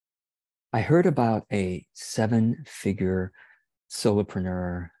I heard about a seven-figure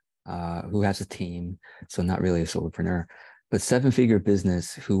solopreneur who has a team, so not really a solopreneur, but seven-figure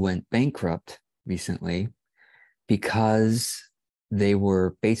business who went bankrupt recently because they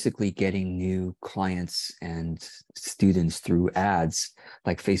were basically getting new clients and students through ads,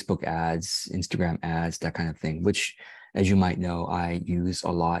 like Facebook ads, Instagram ads, that kind of thing, which, as you might know, I use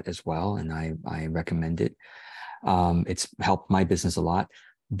a lot as well, and I recommend it. It's helped my business a lot.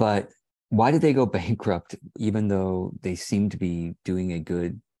 But why did they go bankrupt, even though they seem to be doing a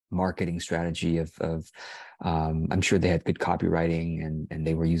good marketing strategy I'm sure they had good copywriting and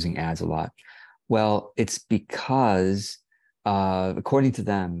they were using ads a lot. Well, it's because, according to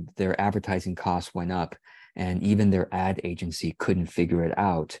them, their advertising costs went up and even their ad agency couldn't figure it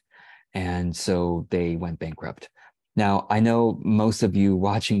out. And so they went bankrupt. Now, I know most of you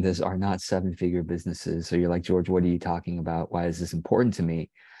watching this are not seven-figure businesses. So you're like, George, what are you talking about? Why is this important to me?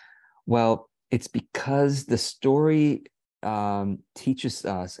 Well, it's because the story teaches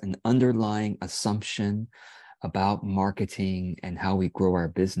us an underlying assumption about marketing and how we grow our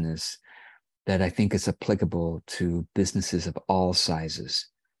business that I think is applicable to businesses of all sizes.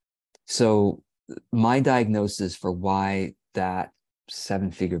 So my diagnosis for why that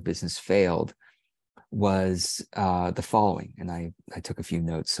seven-figure business failed was the following, and I took a few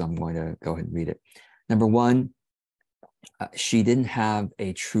notes, so I'm going to go ahead and read it. Number one, she didn't have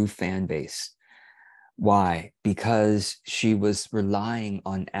a true fan base. Why? Because she was relying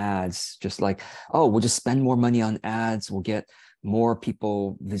on ads, just like, oh, we'll just spend more money on ads. We'll get more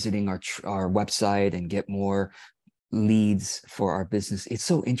people visiting our website and get more leads for our business. It's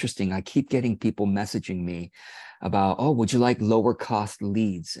so interesting. I keep getting people messaging me about, oh, would you like lower cost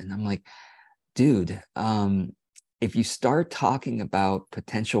leads? And I'm like, dude, if you start talking about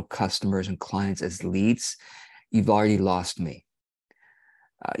potential customers and clients as leads, you've already lost me.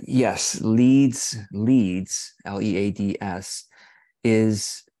 Yes, leads, Leads,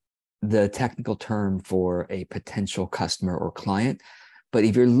 is the technical term for a potential customer or client. But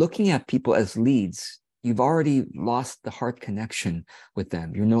if you're looking at people as leads, you've already lost the heart connection with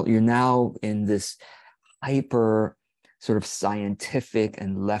them. You're now in this hyper sort of scientific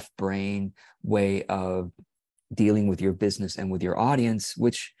and left brain way of dealing with your business and with your audience,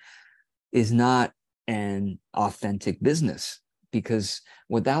 which is not an authentic business, because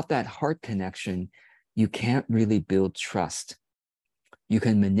without that heart connection, you can't really build trust. You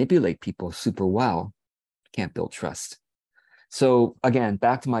can manipulate people super well, can't build trust. So again,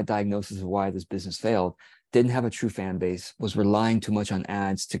 back to my diagnosis of why this business failed. Didn't have a true fan base, was relying too much on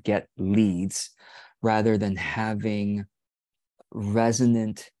ads to get leads rather than having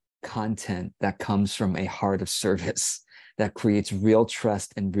resonant content that comes from a heart of service that creates real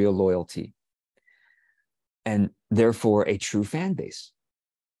trust and real loyalty, and therefore a true fan base.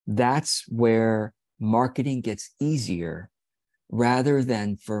 That's where marketing gets easier rather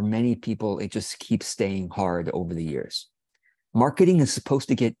than, for many people, it just keeps staying hard over the years. Marketing is supposed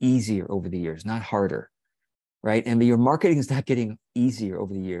to get easier over the years, not harder, right? And if your marketing is not getting easier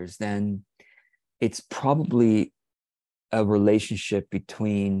over the years, then it's probably a relationship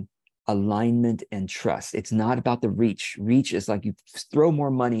between alignment and trust. It's not about the reach. Reach is like, you throw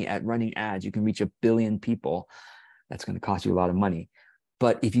more money at running ads, you can reach 1 billion people. That's going to cost you a lot of money.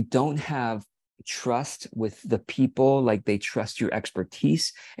 But if you don't have trust with the people, like they trust your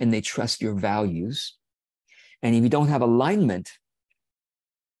expertise and they trust your values, and if you don't have alignment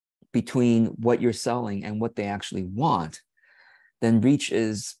between what you're selling and what they actually want, then reach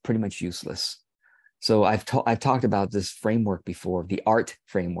is pretty much useless. So I've talked about this framework before, the ART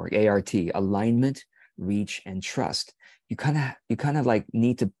framework, ART, alignment, reach, and trust. You kind of like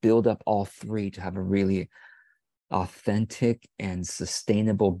need to build up all three to have a really authentic and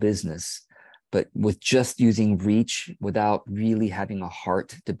sustainable business. But with just using reach without really having a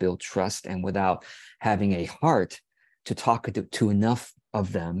heart to build trust, and without having a heart to talk to enough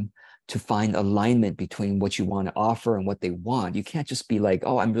of them to find alignment between what you want to offer and what they want. You can't just be like,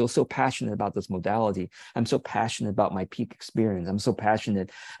 oh, I'm so passionate about this modality. I'm so passionate about my peak experience. I'm so passionate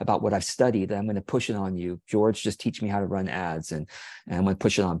about what I've studied that I'm going to push it on you. George, just teach me how to run ads, and I'm going to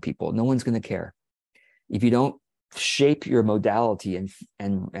push it on people. No one's going to care. If you don't shape your modality and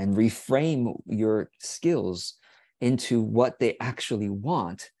reframe your skills into what they actually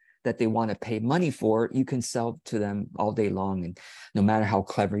want, that they want to pay money for, you can sell to them all day long. And no matter how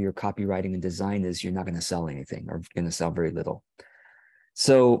clever your copywriting and design is, you're not going to sell anything, or going to sell very little.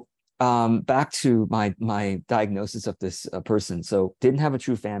 So back to my diagnosis of this person. So didn't have a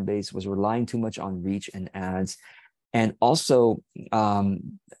true fan base, was relying too much on reach and ads. And also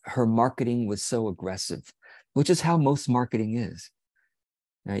her marketing was so aggressive, which is how most marketing is.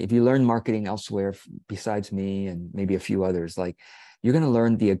 If you learn marketing elsewhere besides me and maybe a few others, like you're going to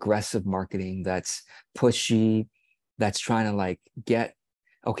learn the aggressive marketing that's pushy, that's trying to like get,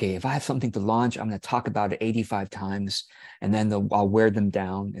 okay, if I have something to launch, I'm going to talk about it 85 times and then I'll wear them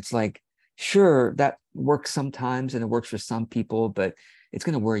down. It's like, sure, that works sometimes and it works for some people, but it's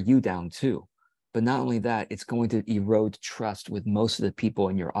going to wear you down too. But not only that, it's going to erode trust with most of the people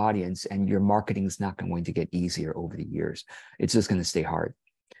in your audience, and your marketing is not going to get easier over the years. It's just going to stay hard.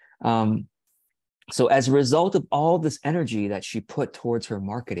 Um, so as a result of all this energy that she put towards her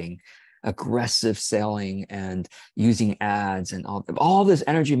marketing, aggressive selling and using ads and all this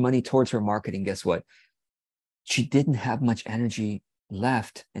energy, money towards her marketing, guess what? She didn't have much energy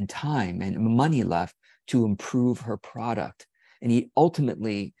left and time and money left to improve her product. And he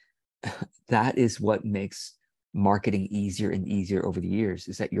ultimately, that is what makes marketing easier and easier over the years,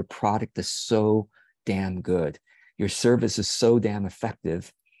 is that your product is so damn good. Your service is so damn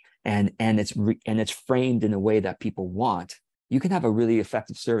effective, and it's framed in a way that people want. You can have a really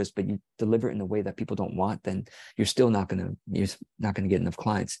effective service, but you deliver it in a way that people don't want, then you're not going to get enough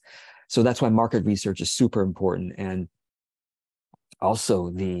clients. So that's why market research is super important, and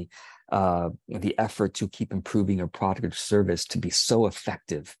also the effort to keep improving your product or service to be so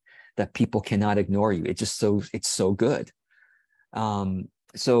effective that people cannot ignore you. It's so good.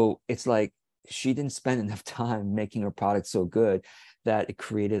 So it's like she didn't spend enough time making her product so good that it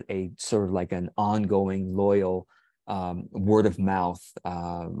created a sort of like an ongoing, loyal word of mouth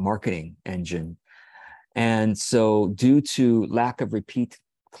marketing engine. And so due to lack of repeat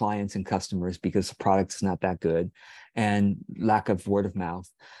clients and customers, because the product is not that good, and lack of word of mouth,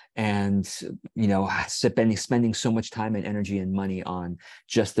 and spending so much time and energy and money on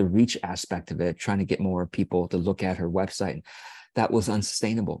just the reach aspect of it, trying to get more people to look at her website, that was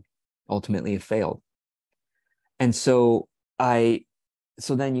unsustainable. Ultimately it failed. And so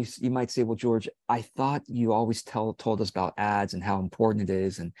then you might say, well, George, I thought you always told us about ads and how important it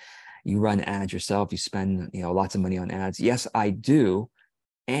is, and you run ads yourself, you spend lots of money on ads. Yes, I do.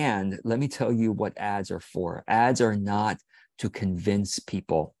 And let me tell you what ads are for. Ads are not to convince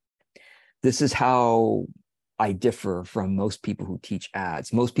people. This is how I differ from most people who teach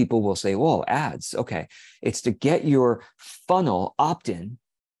ads. Most people will say, well, ads, okay, it's to get your funnel opt-in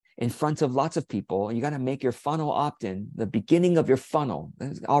in front of lots of people. You got to make your funnel opt-in, the beginning of your funnel.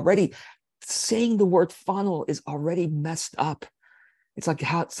 Already saying the word funnel is already messed up. It's like,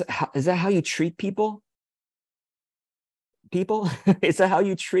 is that how you treat people? Is that how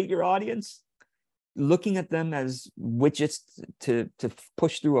you treat your audience? Looking at them as widgets to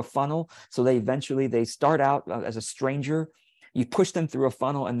push through a funnel, so they start out as a stranger. You push them through a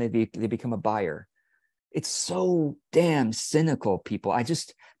funnel and they become a buyer. It's so damn cynical, people.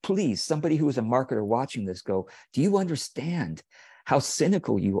 Please, somebody who is a marketer watching this, go, do you understand how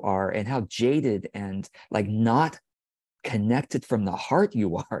cynical you are and how jaded and like not connected from the heart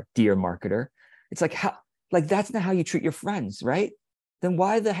you are, dear marketer? It's like that's not how you treat your friends, right? Then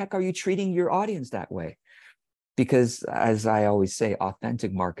why the heck are you treating your audience that way? Because as I always say,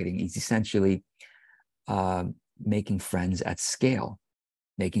 authentic marketing is essentially making friends at scale.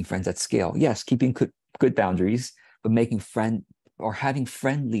 Making friends at scale. Yes, keeping good boundaries, but having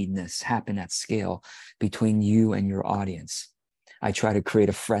friendliness happen at scale between you and your audience. I try to create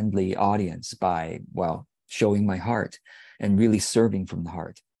a friendly audience by, showing my heart and really serving from the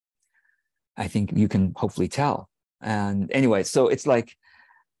heart. I think you can hopefully tell. And anyway, so it's like,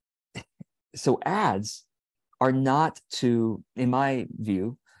 so ads are not in my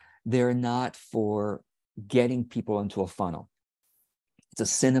view, they're not for getting people into a funnel. It's a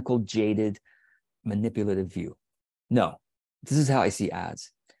cynical, jaded, manipulative view. No, this is how I see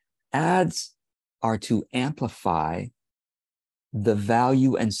ads. Ads are to amplify the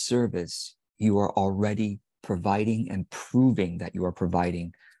value and service you are already providing and proving that you are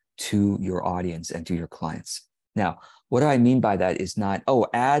providing to your audience and to your clients. Now, what do I mean by that is not,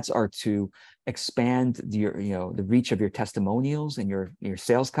 ads are to expand the reach of your testimonials and your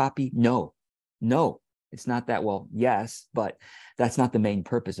sales copy. No, it's not that. Well, yes, but that's not the main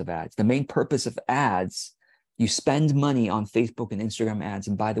purpose of ads. The main purpose of ads, you spend money on Facebook and Instagram ads.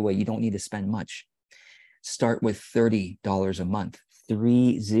 And by the way, you don't need to spend much. Start with $30 a month.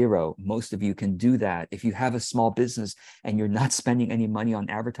 30. Most of you can do that. If you have a small business and you're not spending any money on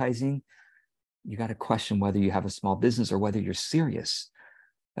advertising, you got to question whether you have a small business or whether you're serious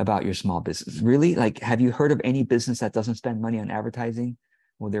about your small business. Really? Like, have you heard of any business that doesn't spend money on advertising?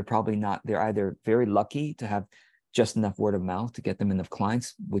 Well, they're probably not. They're either very lucky to have just enough word of mouth to get them enough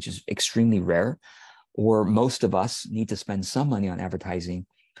clients, which is extremely rare, or most of us need to spend some money on advertising,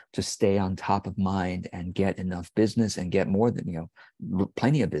 to stay on top of mind and get enough business and get more than,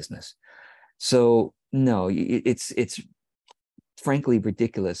 plenty of business. So no, it's frankly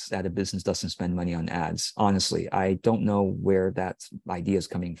ridiculous that a business doesn't spend money on ads. Honestly, I don't know where that idea is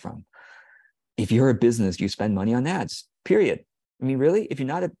coming from. If you're a business, you spend money on ads, period. I mean, really, if you're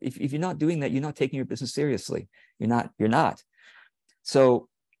not doing that, you're not taking your business seriously. You're not. So,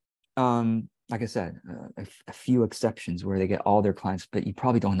 like I said, a few exceptions where they get all their clients, but you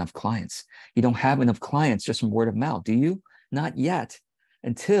probably don't have enough clients. You don't have enough clients just from word of mouth, do you? Not yet,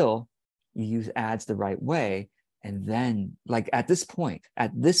 until you use ads the right way. And then, like at this point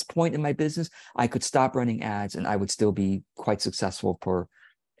in my business, I could stop running ads and I would still be quite successful for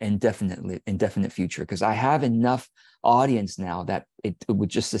indefinite future, because I have enough audience now that it would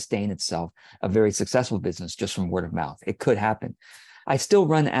just sustain itself, a very successful business just from word of mouth. It could happen. I still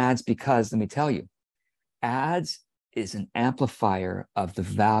run ads because, let me tell you, ads is an amplifier of the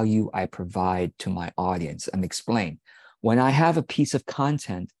value I provide to my audience. I'm explain. When I have a piece of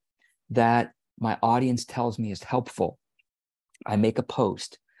content that my audience tells me is helpful, I make a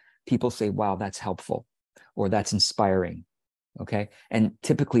post. People say, wow, that's helpful, or that's inspiring. Okay. And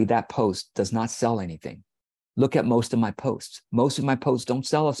typically that post does not sell anything. Look at most of my posts. Most of my posts don't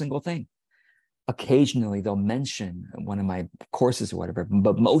sell a single thing. Occasionally they'll mention one of my courses or whatever,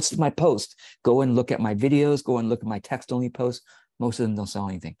 but most of my posts, go and look at my videos, go and look at my text only posts. Most of them don't sell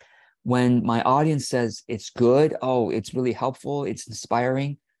anything. When my audience says it's good, oh, it's really helpful, it's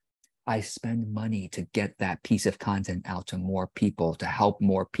inspiring, I spend money to get that piece of content out to more people, to help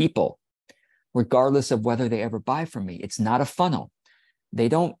more people, regardless of whether they ever buy from me. It's not a funnel. They're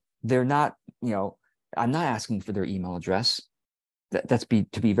not, I'm not asking for their email address.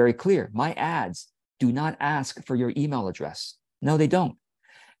 To be very clear. My ads do not ask for your email address. No, they don't.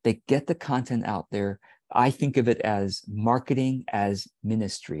 They get the content out there. I think of it as marketing as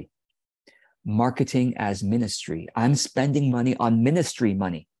ministry. Marketing as ministry. I'm spending money on ministry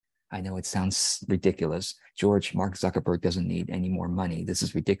money. I know it sounds ridiculous. Mark Zuckerberg doesn't need any more money. This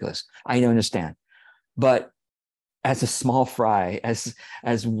is ridiculous. I understand. But as a small fry, as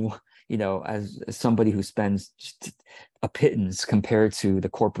somebody who spends a pittance compared to the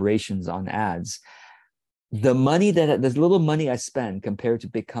corporations on ads, the little money I spend compared to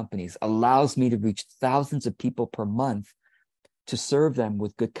big companies allows me to reach thousands of people per month to serve them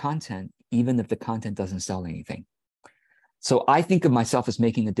with good content, even if the content doesn't sell anything. So I think of myself as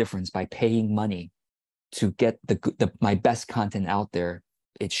making a difference by paying money to get my best content out there.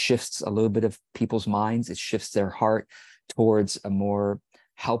 It shifts a little bit of people's minds. It shifts their heart towards a more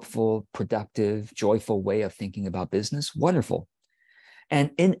helpful, productive, joyful way of thinking about business. Wonderful.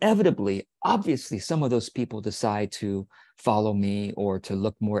 And inevitably, obviously, some of those people decide to follow me or to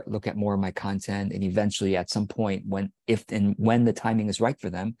look at more of my content. And eventually at some point, when the timing is right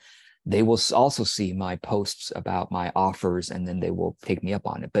for them, they will also see my posts about my offers, and then they will take me up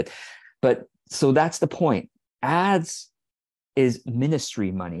on it. But so that's the point. Ads is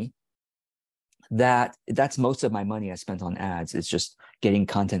ministry money. That's most of my money I spent on ads. It's just getting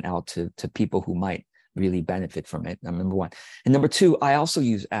content out to people who might really benefit from it. Number one. And number two, I also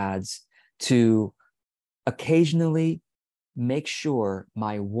use ads to occasionally make sure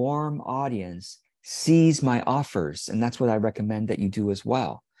my warm audience sees my offers. And that's what I recommend that you do as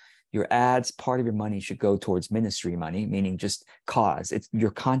well. Your ads, part of your money should go towards ministry money, meaning just cause.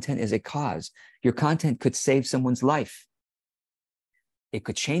 Your content is a cause. Your content could save someone's life. It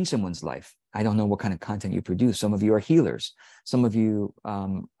could change someone's life. I don't know what kind of content you produce. Some of you are healers. Some of you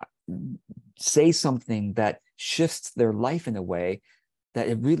say something that shifts their life in a way that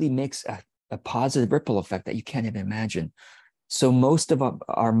it really makes a positive ripple effect that you can't even imagine. So most of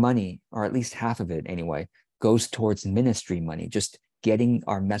our money, or at least half of it anyway, goes towards ministry money, just getting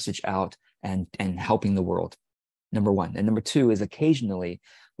our message out and helping the world. Number one. And number two is occasionally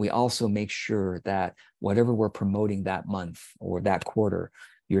we also make sure that whatever we're promoting that month or that quarter,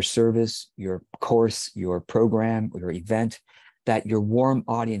 your service, your course, your program, your event, that your warm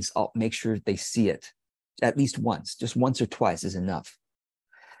audience, I'll make sure they see it at least once. Just once or twice is enough.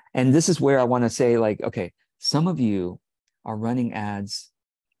 And this is where I want to say, like, okay, some of you are running ads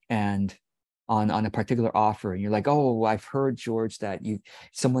and on a particular offer, and you're like, oh, I've heard, George, that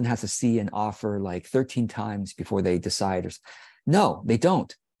someone has to see an offer like 13 times before they decide. No, they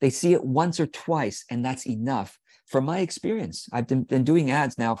don't. They see it once or twice, and that's enough. From my experience, I've been doing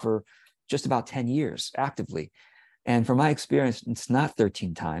ads now for just about 10 years actively. And from my experience, it's not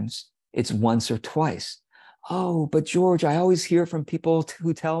 13 times, it's once or twice. Oh, but George, I always hear from people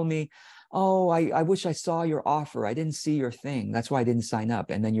who tell me, oh, I wish I saw your offer. I didn't see your thing. That's why I didn't sign up.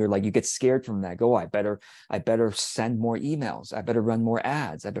 And then you're like, you get scared from that. Go, I better send more emails. I better run more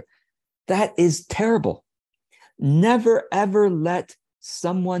ads. That is terrible. Never, ever let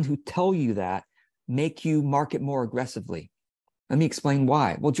someone who tell you that make you market more aggressively. Let me explain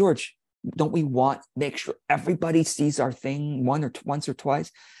why. Well, George, don't we make sure everybody sees our thing once or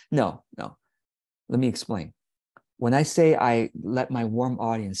twice? No. Let me explain. When I say I let my warm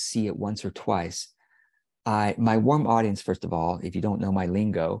audience see it once or twice, my warm audience, first of all, if you don't know my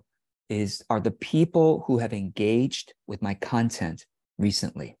lingo, are the people who have engaged with my content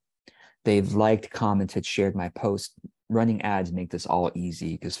recently. They've liked, commented, shared my post. Running ads make this all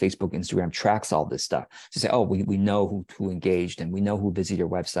easy because Facebook, Instagram tracks all this stuff. To say, oh, we know who engaged, and we know who visited your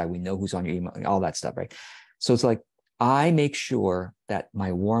website. We know who's on your email, all that stuff, right? So it's like, I make sure that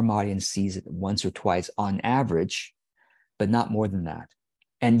my warm audience sees it once or twice on average, but not more than that.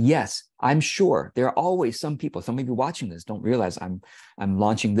 And yes, I'm sure there are always some of you watching this don't realize I'm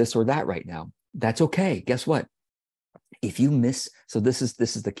launching this or that right now. That's okay. Guess what? If you miss, so this is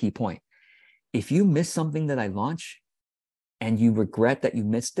the key point. If you miss something that I launch and you regret that you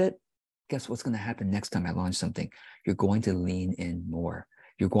missed it, guess what's going to happen next time I launch something? You're going to lean in more.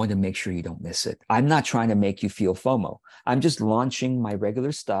 You're going to make sure you don't miss it. I'm not trying to make you feel FOMO. I'm just launching my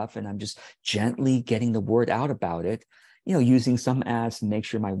regular stuff, and I'm just gently getting the word out about it, using some ads to make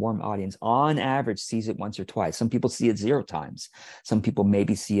sure my warm audience on average sees it once or twice. Some people see it 0 times. Some people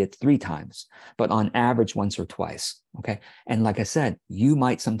maybe see it 3 times, but on average, once or twice. Okay. And like I said, you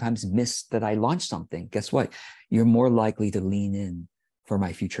might sometimes miss that I launched something. Guess what? You're more likely to lean in for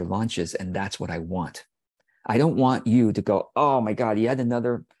my future launches. And that's what I want. I don't want you to go, oh my God, you had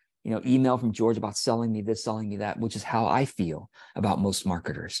another, email from George about selling me this, selling me that, which is how I feel about most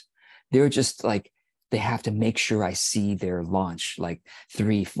marketers. They're just like, they have to make sure I see their launch like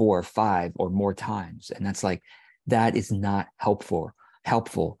 3, 4, 5 or more times. And that's like, that is not helpful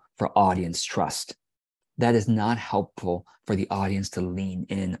for audience trust. That is not helpful for the audience to lean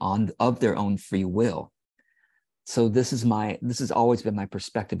in of their own free will. So this has always been my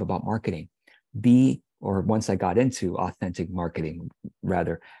perspective about marketing. Once I got into authentic marketing,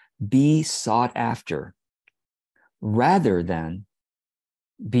 rather, be sought after rather than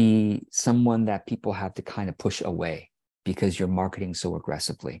be someone that people have to kind of push away because you're marketing so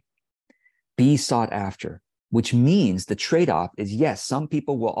aggressively. Be sought after, which means the trade-off is, yes, some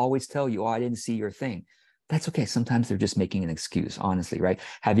people will always tell you, oh, I didn't see your thing. That's okay. Sometimes they're just making an excuse, honestly, right?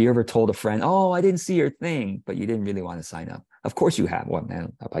 Have you ever told a friend, oh, I didn't see your thing, but you didn't really want to sign up? Of course you have. Well,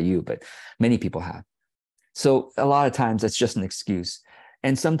 man, not about you, but many people have. So a lot of times that's just an excuse.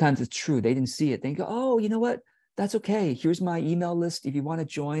 And sometimes it's true. They didn't see it. They go, oh, you know what? That's okay. Here's my email list. If you want to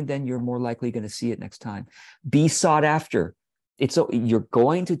join, then you're more likely going to see it next time. Be sought after. You're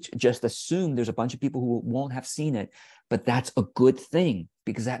going to just assume there's a bunch of people who won't have seen it, but that's a good thing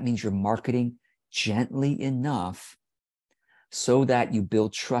because that means you're marketing gently enough so that you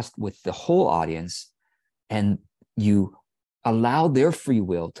build trust with the whole audience and you allow their free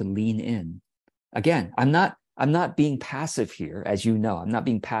will to lean in. Again, I'm not being passive here, as you know. I'm not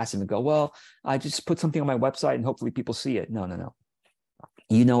being passive and go, well, I just put something on my website and hopefully people see it. No.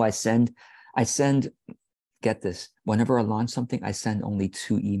 I send, get this, whenever I launch something, I send only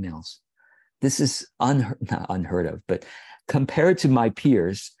 2 emails. This is not unheard of, but compared to my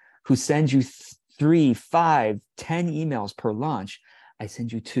peers who send you 3, 5, 10 emails per launch, I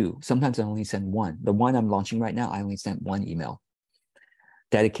send you 2. Sometimes I only send 1. The one I'm launching right now, I only sent 1 email.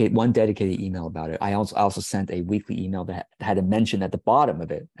 One dedicated email about it. I also sent a weekly email that had a mention at the bottom of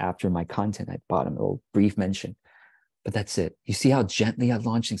it after my content at the bottom, a little brief mention. But that's it. You see how gently I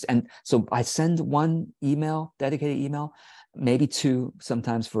launch things. And so I send 1 email, dedicated email, maybe 2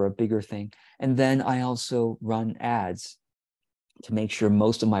 sometimes for a bigger thing. And then I also run ads to make sure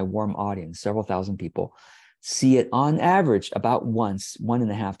most of my warm audience, several thousand people, see it on average about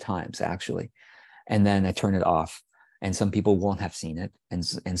 1.5 times actually. And then I turn it off. And some people won't have seen it. And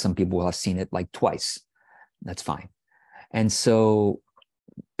some people will have seen it like twice. That's fine. And so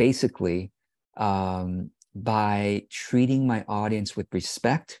basically, by treating my audience with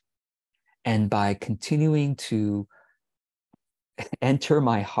respect and by continuing to enter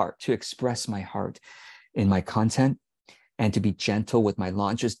my heart, to express my heart in my content and to be gentle with my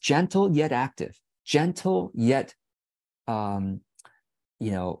launches, gentle yet active, gentle yet,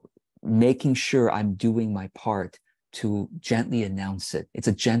 making sure I'm doing my part to gently announce it. It's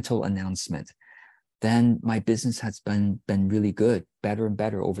a gentle announcement. Then my business has been really good, better and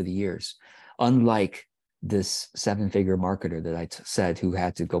better over the years. Unlike this 7-figure marketer that I said who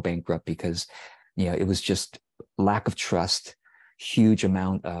had to go bankrupt because, it was just lack of trust. huge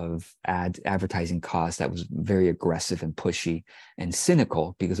amount of advertising costs that was very aggressive and pushy and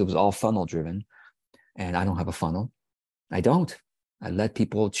cynical because it was all funnel driven. And I don't have a funnel. I don't. I let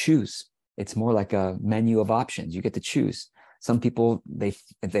people choose. It's more like a menu of options. You get to choose. Some people,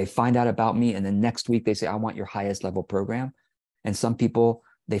 they find out about me, and then next week they say, I want your highest level program. And some people,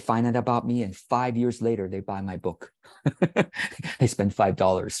 they find out about me, and 5 years later, they buy my book. They spend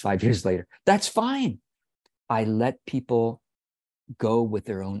 $5 5 years later. That's fine. I let people go with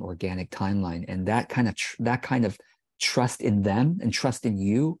their own organic timeline, and that kind of trust in them and trust in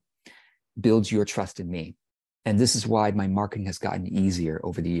you builds your trust in me. And this is why my marketing has gotten easier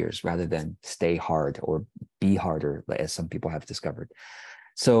over the years rather than stay hard or be harder, as some people have discovered.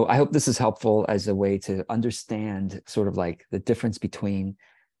 So I hope this is helpful as a way to understand sort of like the difference between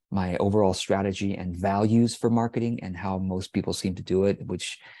my overall strategy and values for marketing and how most people seem to do it,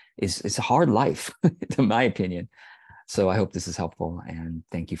 which is a hard life, in my opinion. So I hope this is helpful, and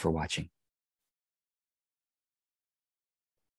thank you for watching.